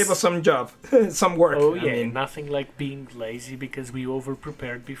gonna save us some some work. Oh yeah, I mean, nothing like being lazy because we over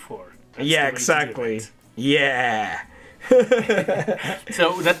prepared before. That's exactly. Yeah.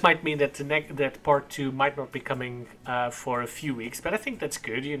 So that might mean that that part 2 might not be coming for a few weeks, but I think that's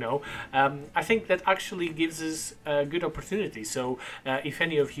good. I think that actually gives us a good opportunity. So if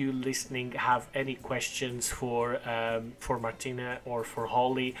any of you listening have any questions for Martina or for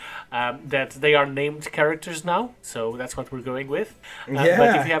Hollie, that they are named characters now, so that's what we're going with.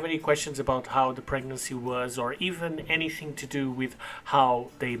 But if you have any questions about how the pregnancy was, or even anything to do with how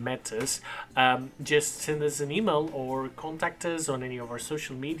they met us, just send us an email or contact us on any of our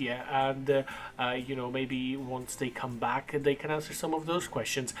social media, and maybe once they come back, they can answer some of those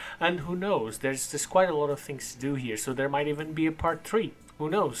questions. And who knows? There's quite a lot of things to do here, so there might even be a part 3. Who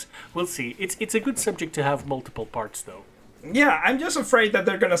knows? We'll see. It's a good subject to have multiple parts, though. Yeah, I'm just afraid that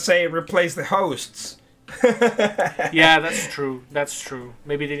they're gonna say replace the hosts. Yeah, that's true.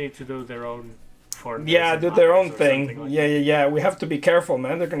 Maybe they need to do their own. Do their own thing. Like yeah. We have to be careful,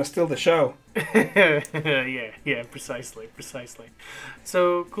 man. They're gonna steal the show. yeah, precisely.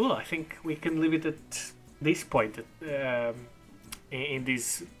 So cool. I think we can leave it at this point in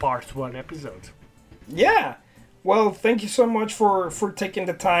this part 1 episode. Yeah. Well, thank you so much for taking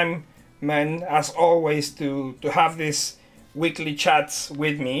the time, man, as always, to have these weekly chats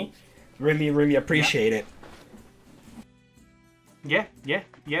with me. Really appreciate it. Yeah.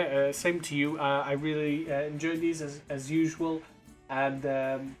 Same to you. I really enjoy these as usual, and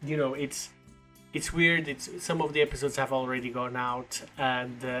it's weird. Some of the episodes have already gone out,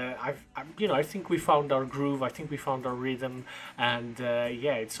 and I think we found our groove. I think we found our rhythm, and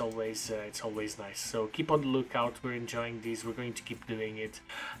it's always nice. So keep on the lookout. We're enjoying these. We're going to keep doing it,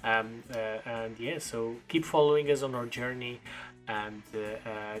 so keep following us on our journey, and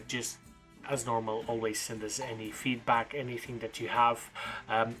just. As normal, always send us any feedback, anything that you have.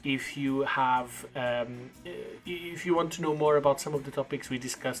 If you want to know more about some of the topics we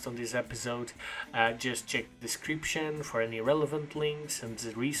discussed on this episode, just check the description for any relevant links and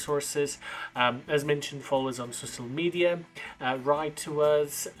resources. As mentioned, follow us on social media, write to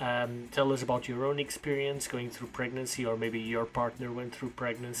us, tell us about your own experience going through pregnancy, or maybe your partner went through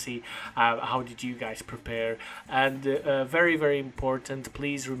pregnancy. How did you guys prepare? And very, very important,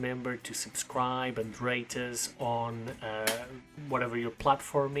 please remember to subscribe and rate us on whatever your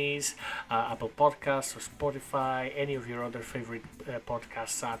platform is, Apple Podcasts or Spotify, any of your other favorite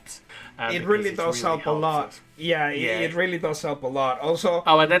podcast apps. It really does help a lot. Us. Yeah, it really does help a lot. Also,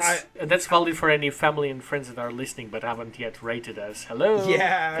 and that's valid for any family and friends that are listening but haven't yet rated us. Hello.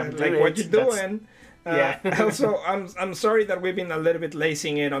 Yeah, like what you doing? Also, I'm sorry that we've been a little bit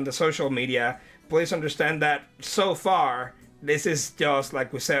lacing it on the social media. Please understand that so far, this is just,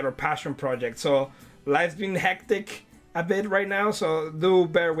 like we said, our passion project. So life's been hectic a bit right now, so do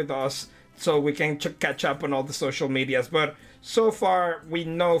bear with us so we can catch up on all the social medias. But so far, we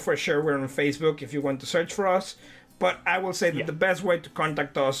know for sure we're on Facebook if you want to search for us. But I will say that the best way to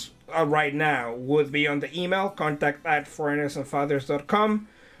contact us right now would be on the email, contact@foreignersandfathers.com.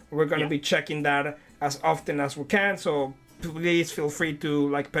 We're going to be checking that as often as we can, so please feel free to,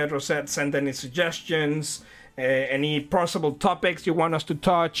 like Pedro said, send any suggestions, any possible topics you want us to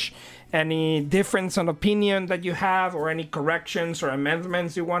touch, any difference in opinion that you have, or any corrections or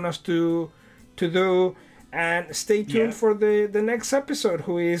amendments you want us to do. And stay tuned for the next episode,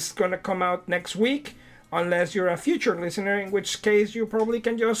 who is going to come out next week, unless you're a future listener, in which case you probably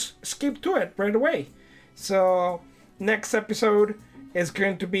can just skip to it right away. So next episode is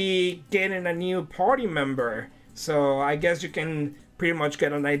going to be getting a new party member. So I guess you can pretty much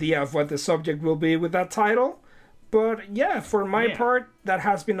get an idea of what the subject will be with that title. But yeah, for my part, that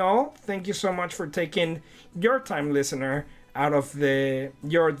has been all. Thank you so much for taking your time, listener, out of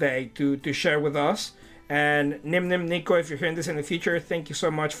your day to share with us. And Nim Nico, if you're hearing this in the future, thank you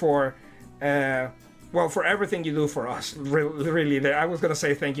so much for for everything you do for us. Really, I was gonna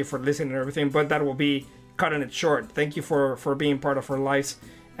say thank you for listening and everything, but that will be cutting it short. Thank you for being part of our lives.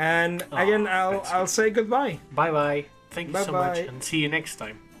 And again, I'll say goodbye. Bye. Thank you so much, and see you next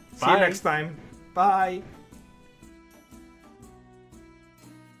time. See you next time. Bye.